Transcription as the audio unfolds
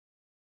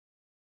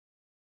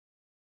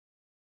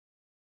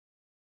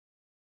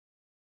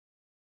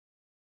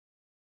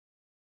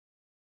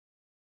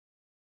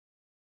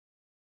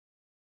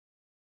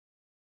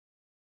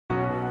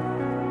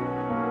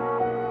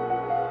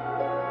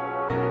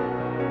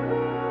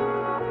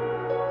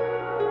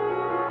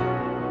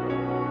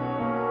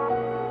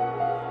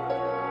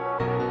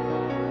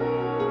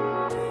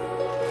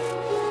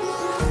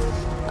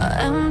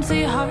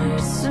empty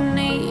hearts and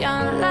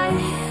neon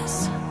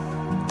lights.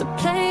 They're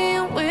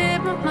playing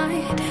with my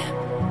mind.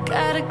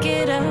 Gotta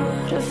get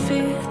out of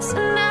here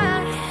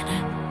tonight.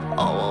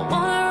 Oh, I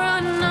wanna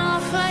run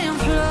off and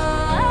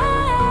fly.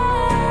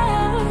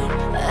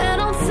 And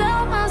I'll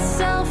tell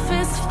myself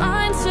it's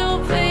fine to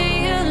be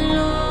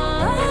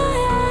alone,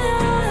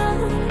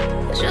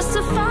 just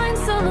to find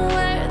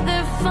somewhere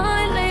that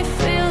finally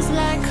feels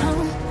like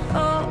home.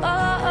 Oh,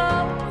 oh,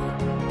 oh.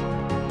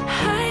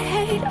 I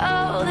hate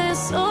all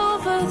this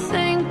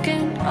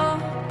overthinking. Oh,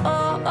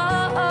 oh,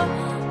 oh, oh.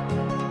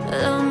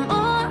 The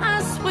more I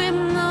swim,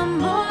 the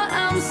more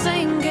I'm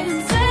sinking.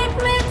 Take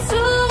me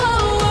to a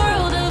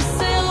world of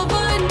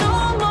silver. No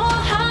more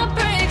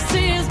heartbreaks,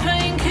 tears,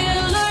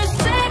 painkillers.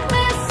 Take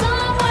me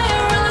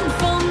somewhere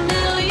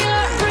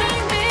unfamiliar.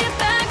 Bring me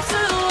back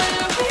to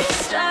where we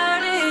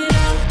started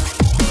out.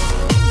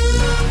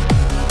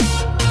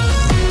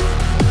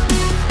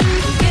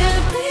 Get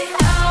me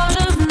out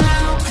of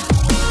now,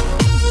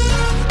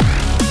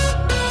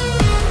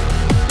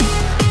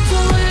 to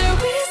where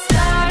we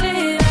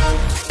started out.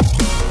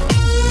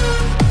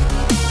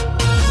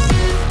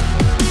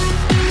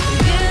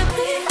 Get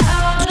me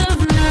out of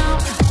now,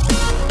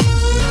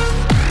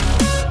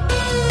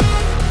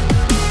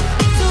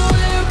 to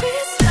where we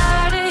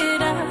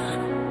started out.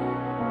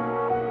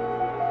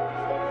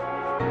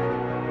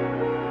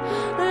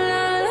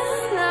 La la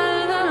la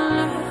la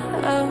la,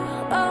 oh,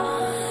 oh.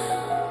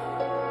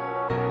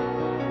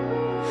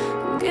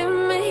 Get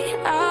me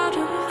out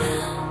of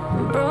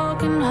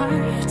broken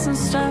hearts and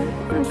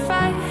starting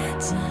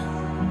fights,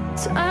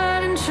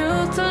 turning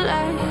truth to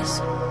lies.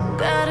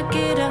 Gotta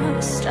get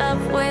up, stop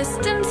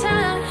wasting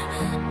time.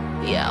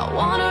 Yeah, I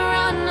wanna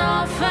run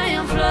off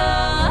and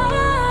fly.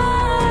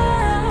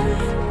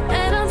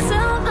 And I'll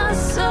tell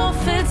myself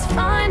it's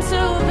fine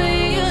to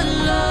be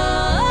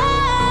alone,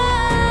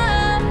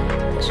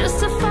 just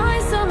to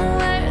find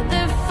somewhere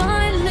that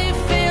finally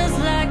feels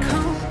like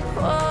home.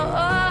 Oh,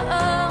 oh,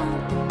 oh.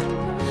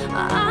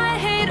 I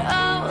hate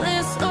all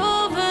this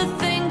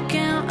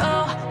overthinking.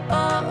 Oh,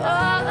 oh,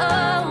 oh,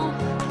 oh.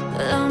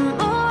 The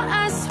more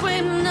I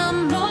swim, the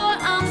more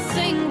I'm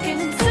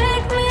sinking.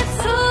 Take me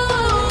to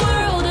a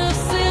world of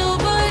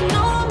silver.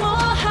 No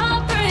more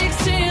heartbreaks,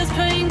 tears,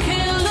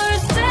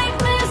 painkillers. Take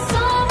me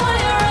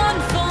somewhere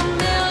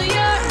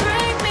unfamiliar.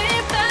 Bring me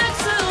back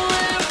to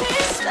where we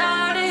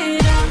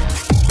started out.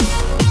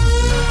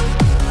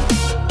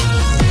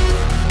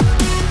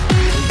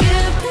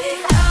 Get me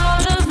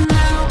out of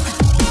now,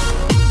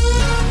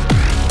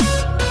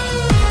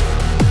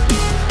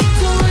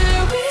 to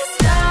where we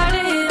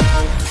started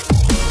out.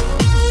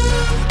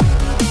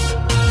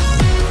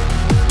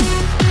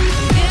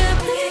 Get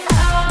me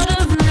out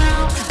of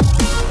now,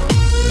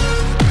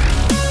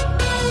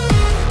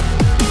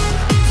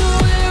 to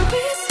where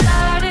we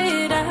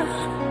started out.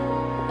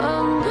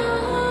 Oh no,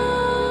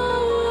 oh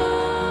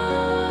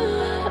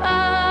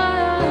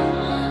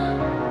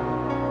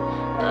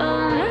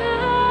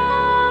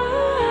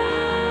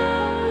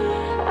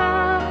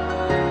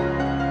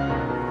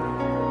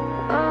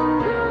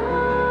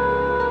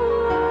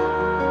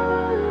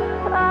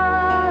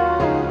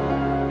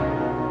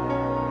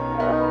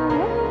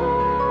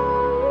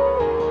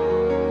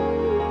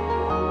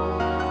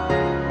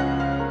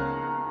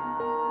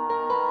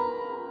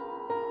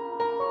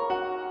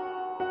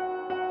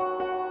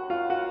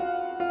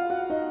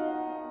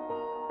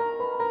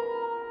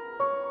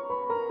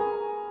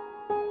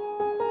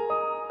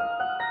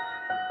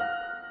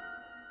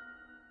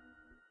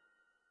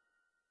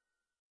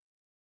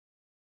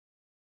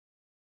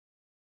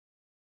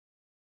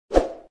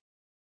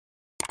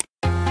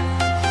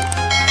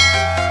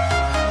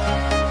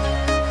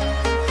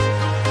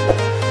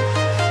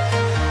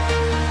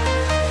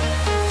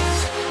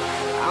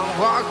I'm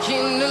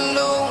walking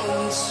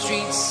alone, the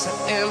streets are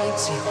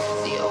empty.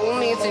 The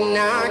only thing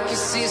I can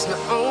see is my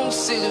own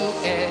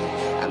silhouette.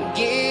 I'm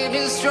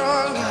getting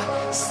stronger,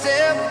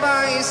 step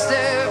by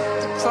step.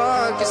 The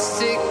clock is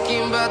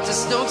ticking, but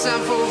there's no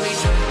time for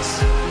regrets.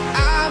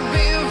 I've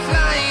been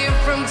flying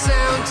from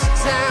town to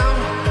town,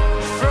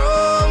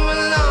 from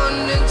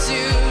London to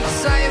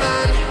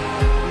Taiwan.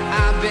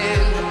 I've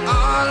been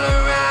all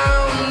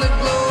around the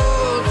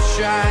globe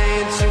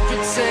trying to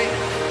protect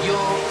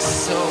your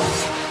soul.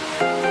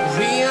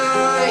 We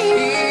are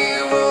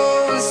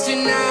heroes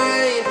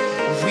tonight.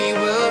 We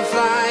will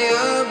fly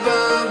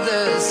above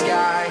the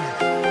sky.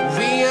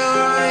 We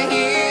are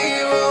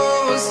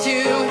heroes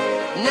tonight.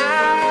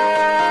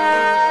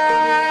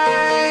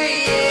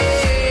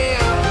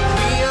 Yeah.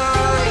 We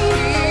are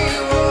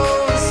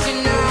heroes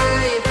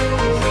tonight.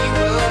 We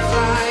will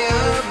fly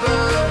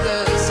above the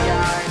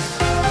sky.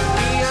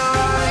 We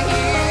are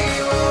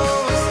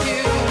heroes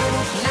tonight.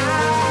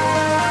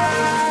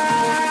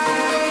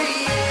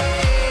 Yeah.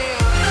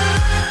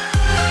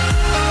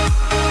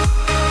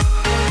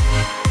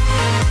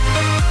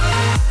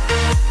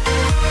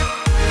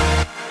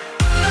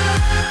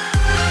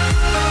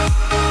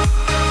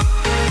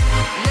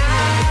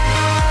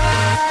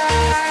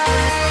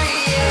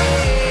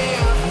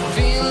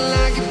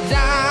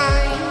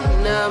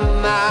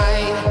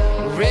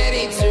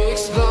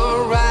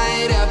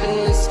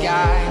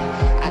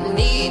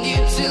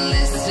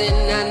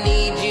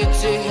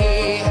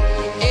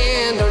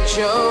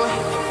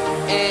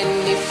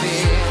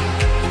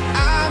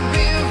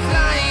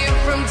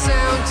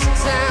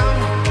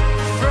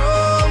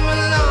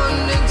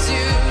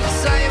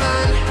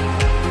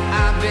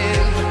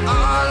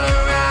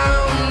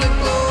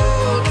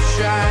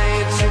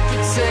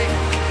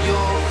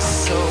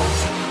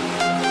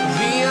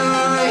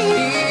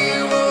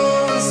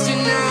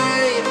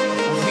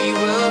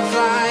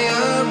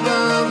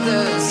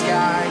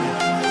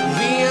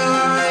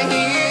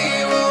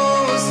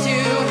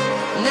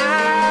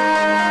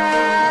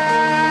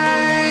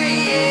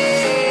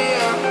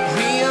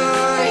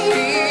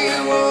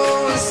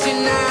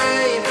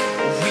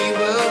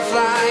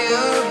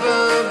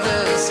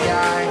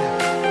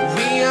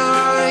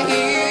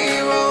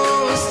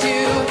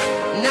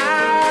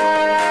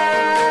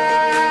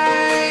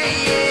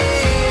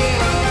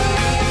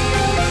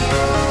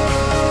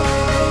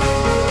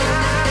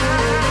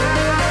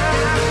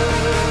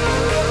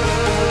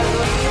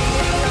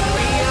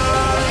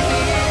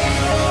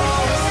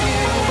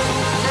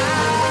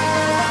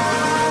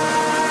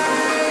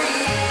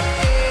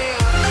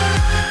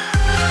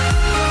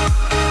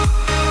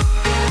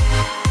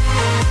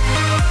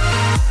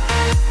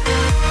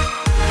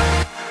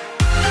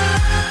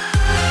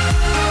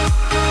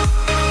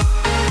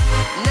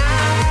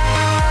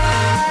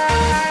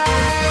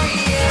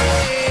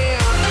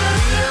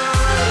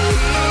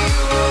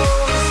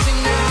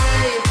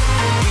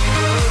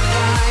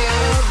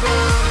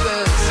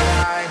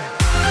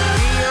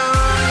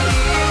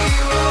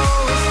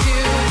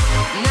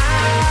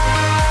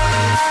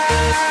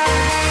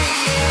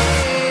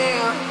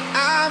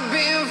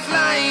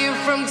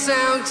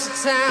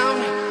 town,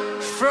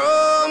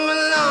 from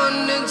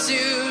London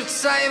to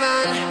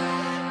Taiwan.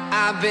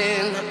 I've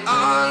been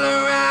all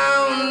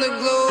around the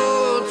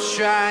globe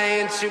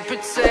trying to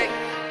protect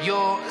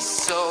your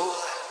soul.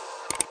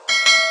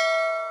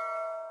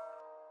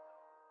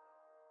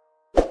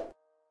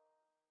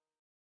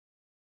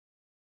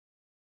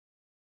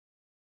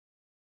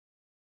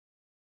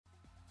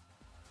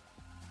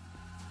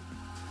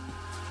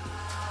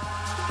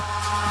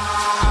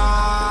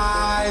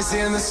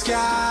 In the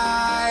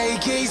sky,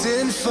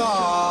 gazing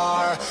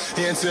far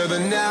into the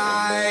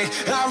night,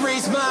 I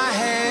raise my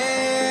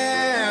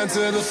hand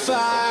to the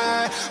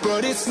fire,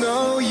 but it's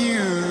no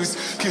use,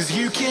 'cause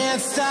you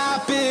can't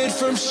stop it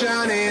from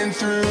shining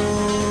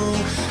through.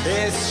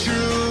 It's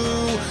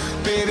true,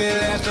 baby,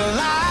 let the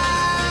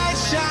light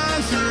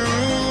shine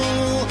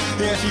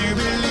through. If you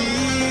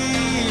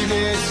believe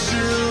it's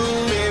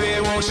true, baby,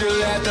 won't you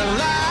let the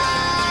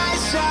light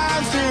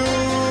shine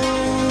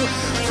through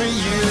for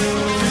you.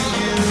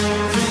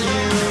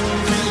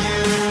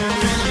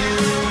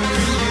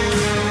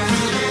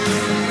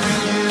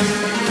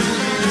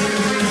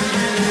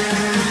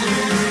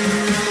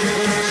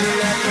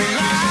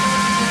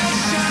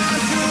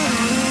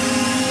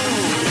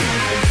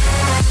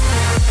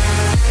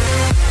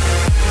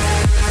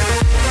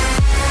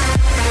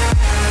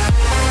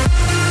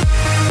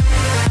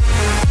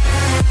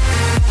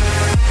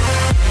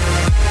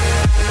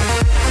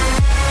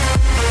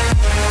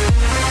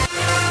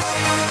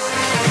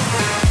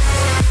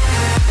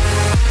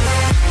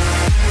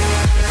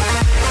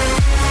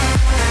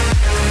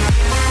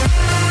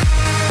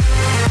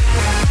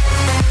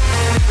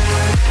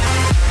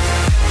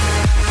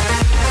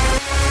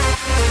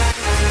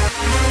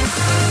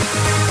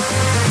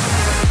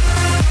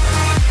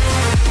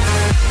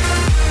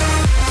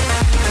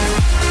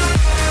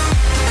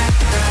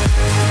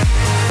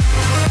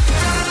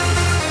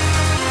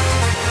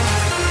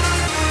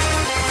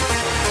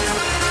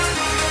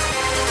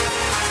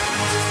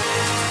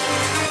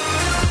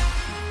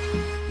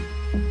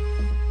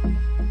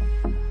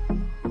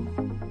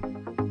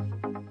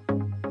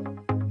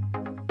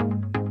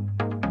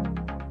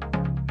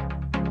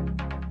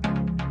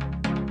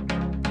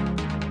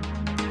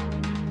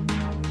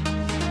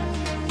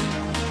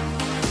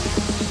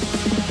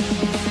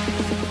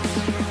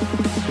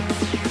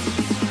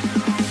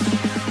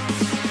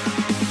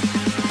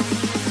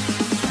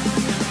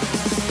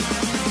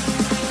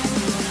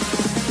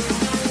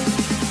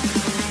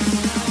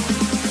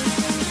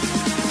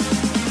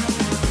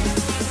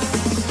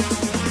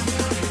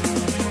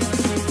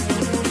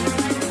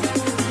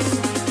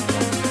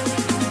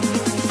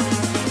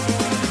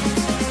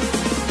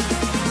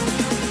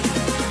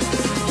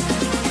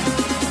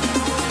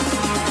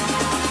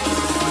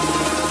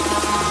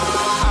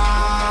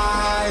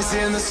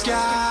 In the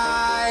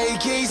sky,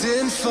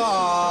 gazing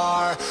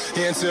far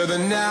into the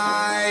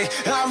night,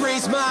 I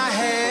raise my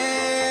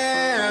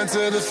hand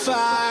to the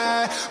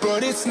fire,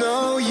 but it's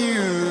no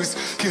use,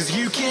 'cause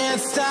you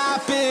can't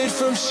stop it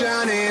from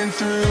shining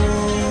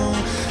through.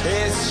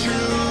 It's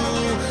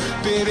true,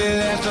 baby,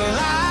 let the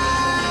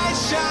light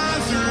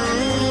shine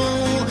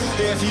through.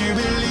 If you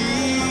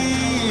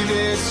believe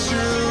it's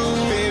true,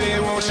 baby,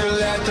 won't you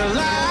let the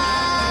light